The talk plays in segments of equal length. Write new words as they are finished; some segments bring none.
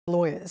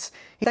lawyers.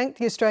 He thanked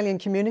the Australian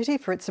community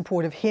for its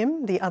support of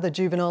him, the other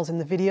juveniles in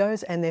the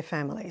videos and their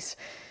families.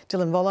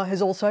 Dylan Voller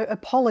has also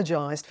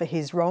apologised for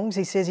his wrongs.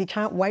 He says he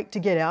can't wait to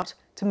get out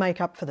to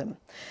make up for them.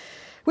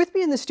 With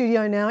me in the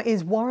studio now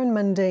is Warren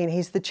Mundine.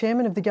 He's the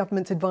chairman of the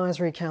government's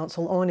Advisory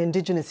Council on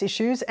Indigenous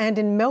Issues, and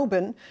in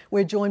Melbourne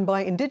we're joined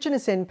by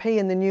Indigenous MP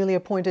and the newly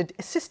appointed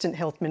Assistant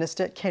Health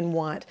Minister, Ken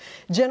Wyatt.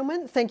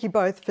 Gentlemen, thank you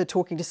both for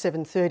talking to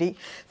 7:30.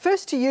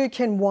 First to you,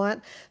 Ken Wyatt.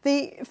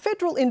 The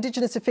Federal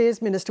Indigenous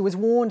Affairs Minister was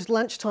warned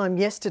lunchtime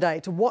yesterday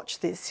to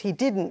watch this. He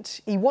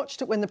didn't. He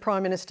watched it when the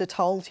Prime Minister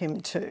told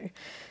him to.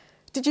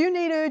 Did you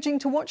need urging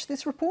to watch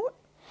this report?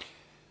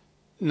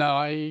 No,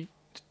 I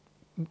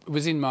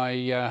was in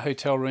my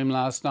hotel room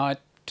last night,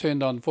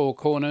 turned on Four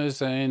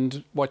Corners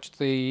and watched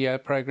the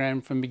program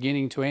from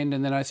beginning to end,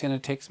 and then I sent a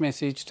text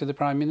message to the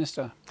Prime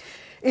Minister.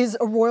 Is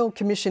a royal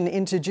commission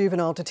into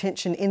juvenile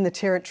detention in the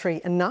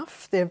Territory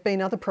enough? There have been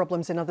other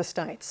problems in other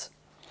states.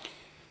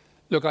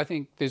 Look, I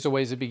think there's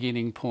always a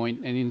beginning point,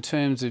 and in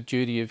terms of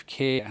duty of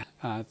care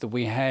that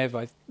we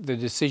have, the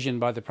decision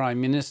by the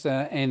Prime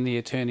Minister and the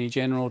Attorney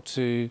General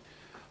to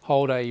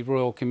hold a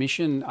royal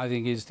commission, I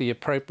think, is the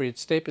appropriate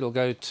step. It'll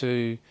go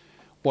to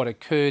what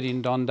occurred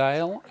in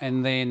Dondale,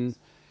 and then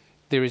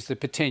there is the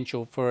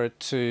potential for it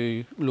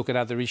to look at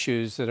other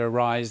issues that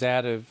arise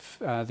out of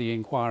the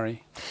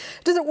inquiry.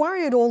 Does it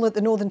worry at all that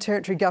the Northern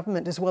Territory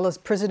government, as well as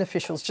prison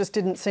officials, just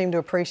didn't seem to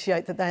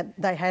appreciate that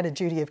they had a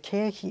duty of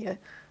care here?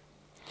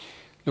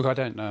 Look, I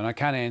don't know, and I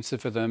can't answer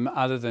for them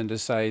other than to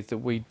say that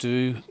we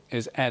do,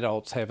 as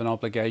adults, have an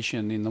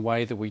obligation in the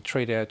way that we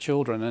treat our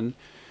children, and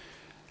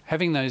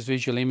having those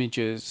visual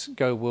images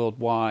go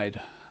worldwide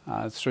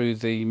through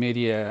the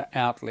media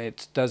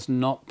outlets does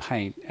not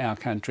paint our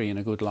country in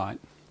a good light.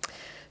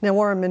 Now,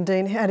 Warren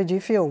Mundine, how did you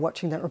feel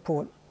watching that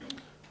report?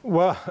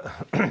 Well,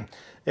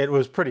 it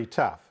was pretty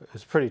tough. It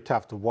was pretty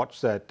tough to watch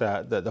that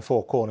the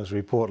Four Corners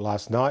report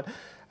last night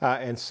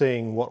and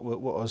seeing what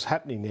was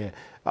happening there.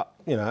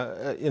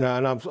 And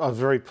I was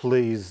very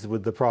pleased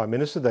with the Prime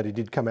Minister that he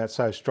did come out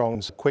so strong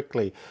and so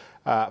quickly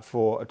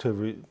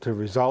to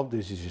resolve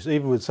these issues,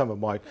 even with some of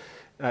my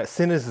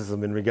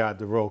cynicism in regard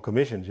to royal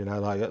commissions. You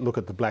know, like look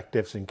at the black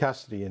deaths in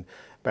custody and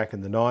back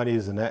in the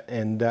 90s and that,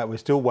 and we're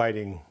still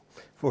waiting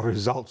for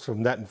results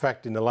from that. In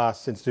fact,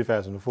 since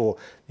 2004,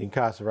 the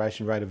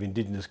incarceration rate of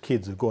Indigenous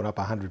kids have gone up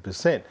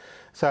 100%.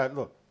 So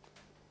look,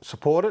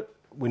 support it.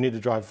 We need to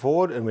drive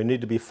forward, and we need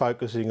to be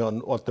focusing on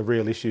what the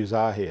real issues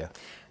are here.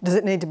 Does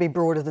it need to be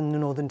broader than the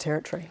Northern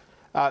Territory?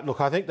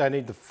 Look, I think they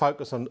need to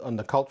focus on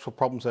the cultural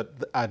problems that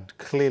are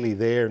clearly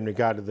there in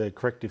regard to the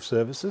corrective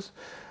services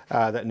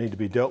that need to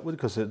be dealt with,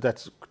 because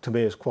that's, to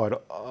me, is quite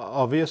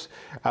obvious.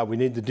 We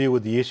need to deal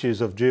with the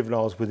issues of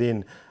juveniles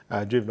within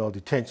juvenile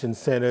detention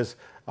centres.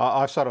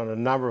 I've sat on a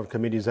number of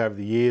committees over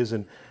the years,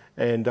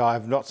 and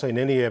I've not seen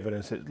any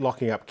evidence that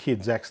locking up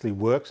kids actually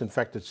works. In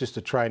fact, it's just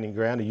a training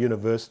ground, a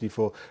university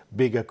for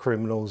bigger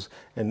criminals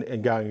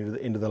and going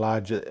into the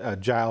larger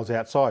jails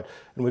outside.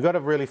 And we've got to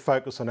really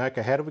focus on,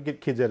 okay, how do we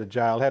get kids out of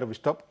jail? How do we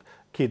stop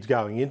kids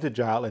going into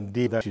jail and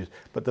deal with those issues?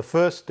 But the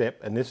first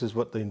step, and this is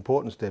what the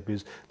important step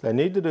is, they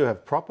need to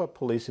have proper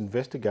police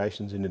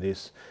investigations into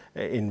this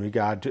in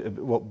regard to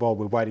while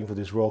we're waiting for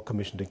this Royal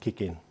Commission to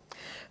kick in.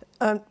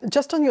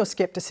 Just on your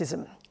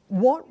scepticism,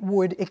 what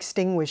would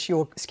extinguish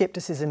your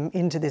scepticism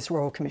into this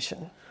Royal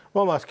Commission?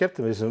 Well, my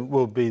scepticism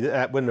will be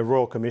that when the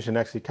Royal Commission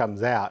actually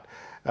comes out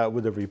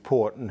with a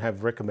report and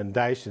have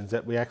recommendations,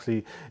 that we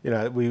actually,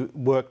 we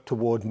work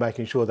towards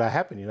making sure they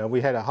happen.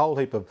 We had a whole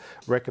heap of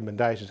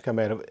recommendations come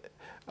out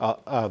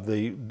of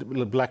the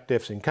Black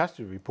Deaths in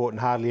Custody report, and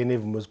hardly any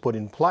of them was put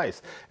in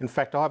place. In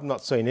fact, I've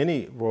not seen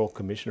any Royal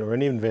Commission or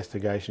any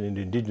investigation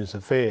into Indigenous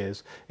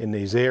affairs in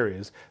these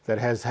areas that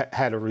has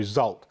had a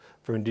result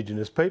for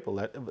Indigenous people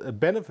that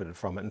benefited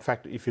from it. In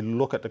fact, if you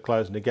look at the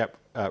Closing the Gap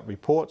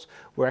reports,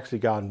 we're actually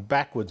going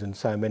backwards in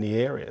so many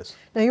areas.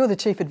 Now, you're the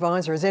Chief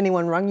Advisor. Has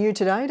anyone rung you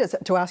today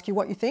to ask you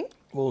what you think?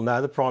 Well,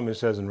 no, the Prime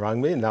Minister hasn't rung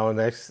me, and no one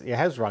actually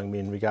has rung me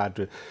in regard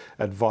to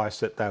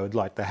advice that they would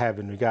like to have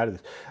in regard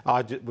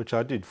to this, which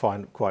I did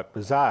find quite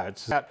bizarre.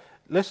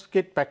 Let's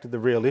get back to the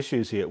real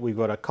issues here. We've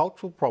got a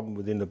cultural problem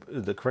within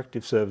the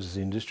corrective services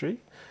industry,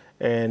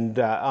 and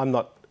I'm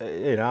not,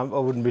 I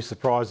wouldn't be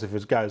surprised if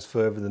it goes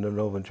further than the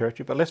Northern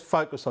Territory, but let's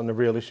focus on the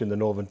real issue in the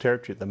Northern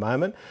Territory at the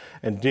moment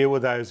and deal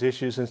with those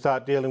issues and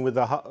start dealing with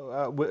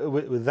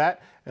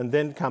that, and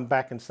then come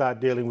back and start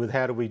dealing with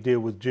how do we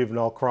deal with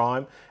juvenile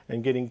crime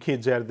and getting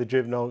kids out of the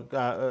juvenile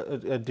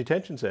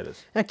detention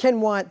centres. Now, Ken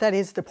Wyatt, that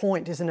is the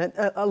point, isn't it?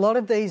 A lot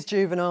of these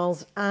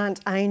juveniles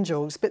aren't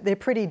angels, but they're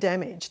pretty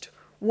damaged.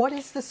 What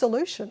is the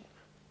solution?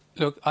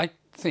 Look, I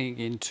think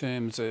in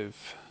terms of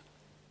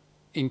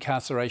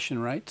incarceration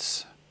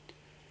rates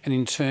and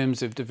in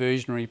terms of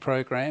diversionary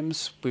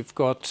programs, we've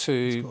got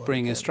to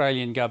bring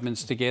Australian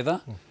governments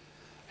together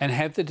and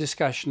have the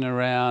discussion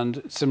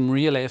around some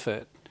real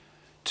effort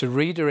to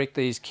redirect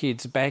these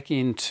kids back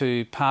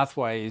into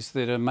pathways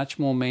that are much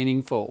more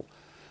meaningful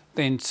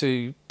than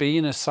to be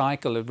in a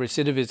cycle of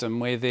recidivism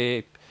where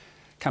they're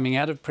coming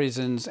out of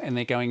prisons and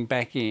they're going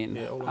back in.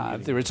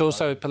 There is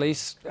also a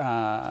police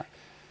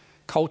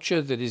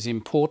culture that is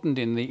important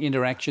in the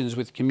interactions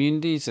with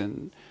communities,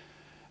 and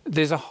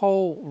there's a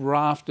whole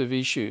raft of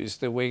issues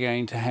that we're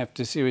going to have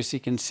to seriously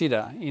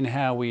consider in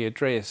how we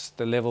address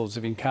the levels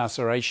of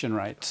incarceration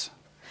rates.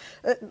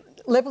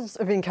 Levels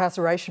of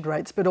incarceration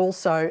rates, but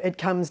also it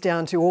comes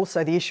down to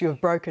also the issue of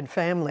broken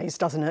families,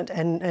 doesn't it?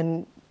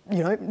 And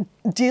you know,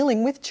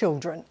 dealing with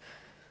children.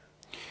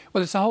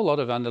 Well, there's a whole lot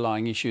of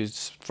underlying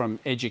issues from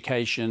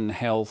education,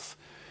 health.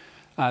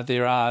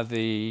 There are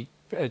the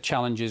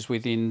challenges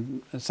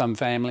within some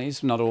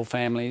families, not all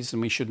families,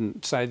 and we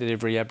shouldn't say that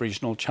every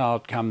Aboriginal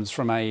child comes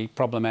from a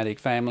problematic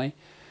family.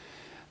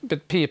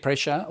 But peer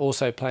pressure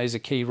also plays a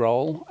key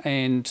role,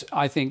 and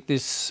I think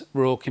this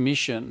Royal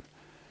Commission,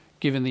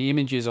 given the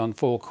images on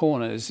Four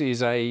Corners,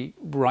 is a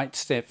right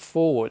step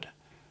forward.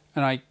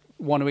 And I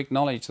want to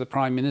acknowledge the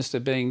Prime Minister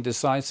being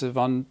decisive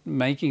on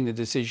making the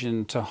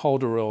decision to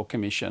hold a Royal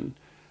Commission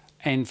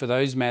and for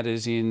those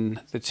matters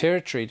in the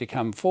Territory to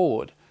come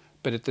forward.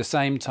 But at the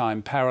same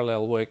time,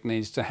 parallel work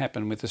needs to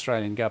happen with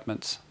Australian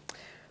governments.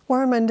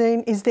 Warren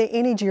Mundine, is there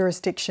any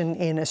jurisdiction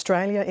in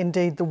Australia,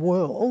 indeed the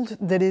world,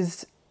 that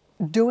is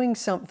doing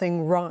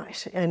something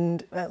right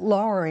and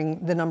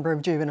lowering the number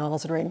of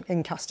juveniles that are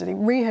in custody,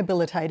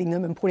 rehabilitating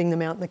them and putting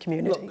them out in the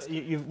communities?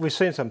 Look, we've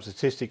seen some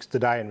statistics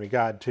today in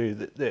regard to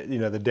the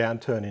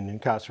downturn in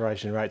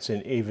incarceration rates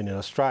even in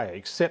Australia,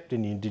 except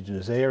in the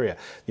Indigenous area.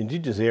 The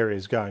Indigenous area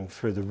is going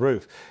through the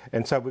roof,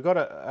 and so we've got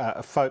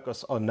to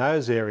focus on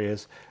those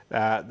areas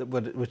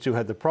which do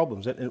have the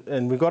problems,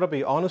 and we've got to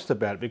be honest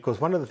about it,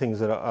 because one of the things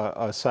that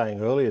I was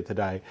saying earlier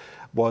today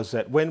was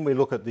that when we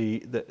look at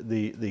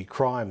the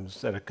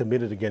crimes that are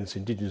committed against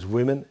Indigenous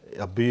women,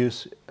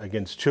 abuse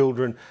against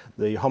children,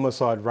 the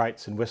homicide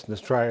rates in Western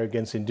Australia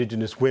against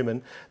Indigenous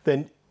women,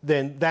 then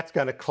that's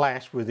going to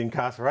clash with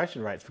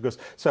incarceration rates.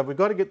 So we've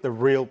got to get the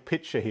real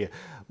picture here.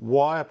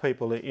 Why are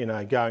people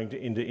going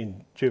into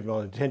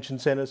juvenile detention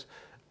centres?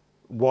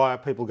 Why are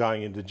people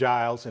going into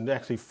jails, and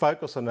actually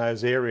focus on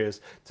those areas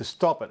to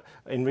stop it.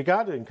 In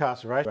regard to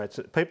incarceration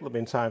rates, people have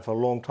been saying for a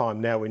long time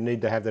now we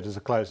need to have that as a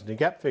closing the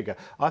gap figure.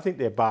 I think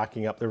they're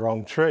barking up the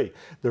wrong tree.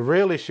 The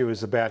real issue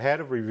is about how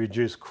do we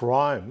reduce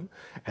crime,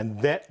 and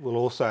that will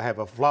also have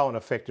a flow-on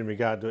effect in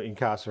regard to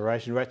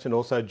incarceration rates and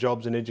also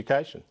jobs and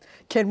education.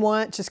 Ken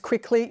Wyatt, just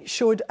quickly,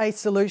 should a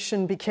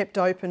solution be kept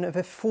open of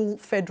a full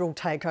federal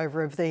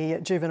takeover of the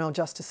juvenile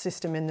justice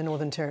system in the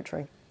Northern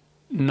Territory?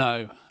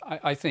 No,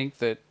 I think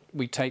that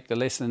we take the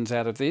lessons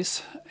out of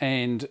this,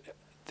 and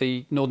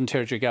the Northern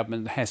Territory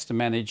government has to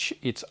manage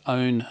its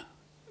own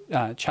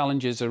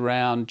challenges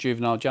around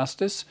juvenile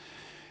justice.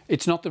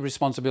 It's not the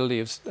responsibility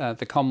of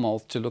the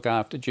Commonwealth to look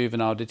after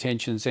juvenile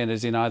detention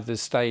centres in either the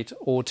state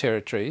or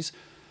territories,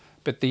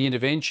 but the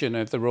intervention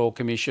of the Royal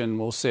Commission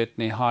will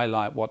certainly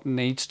highlight what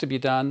needs to be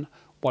done,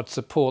 what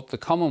support the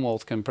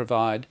Commonwealth can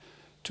provide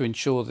to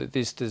ensure that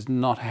this does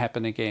not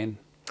happen again.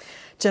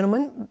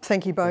 Gentlemen,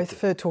 thank you both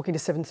for talking to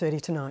 7:30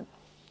 tonight.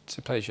 It's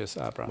a pleasure,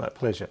 Sabra. My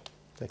pleasure.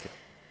 Thank you.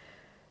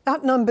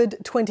 Outnumbered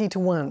 20 to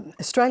 1,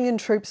 Australian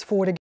troops fought against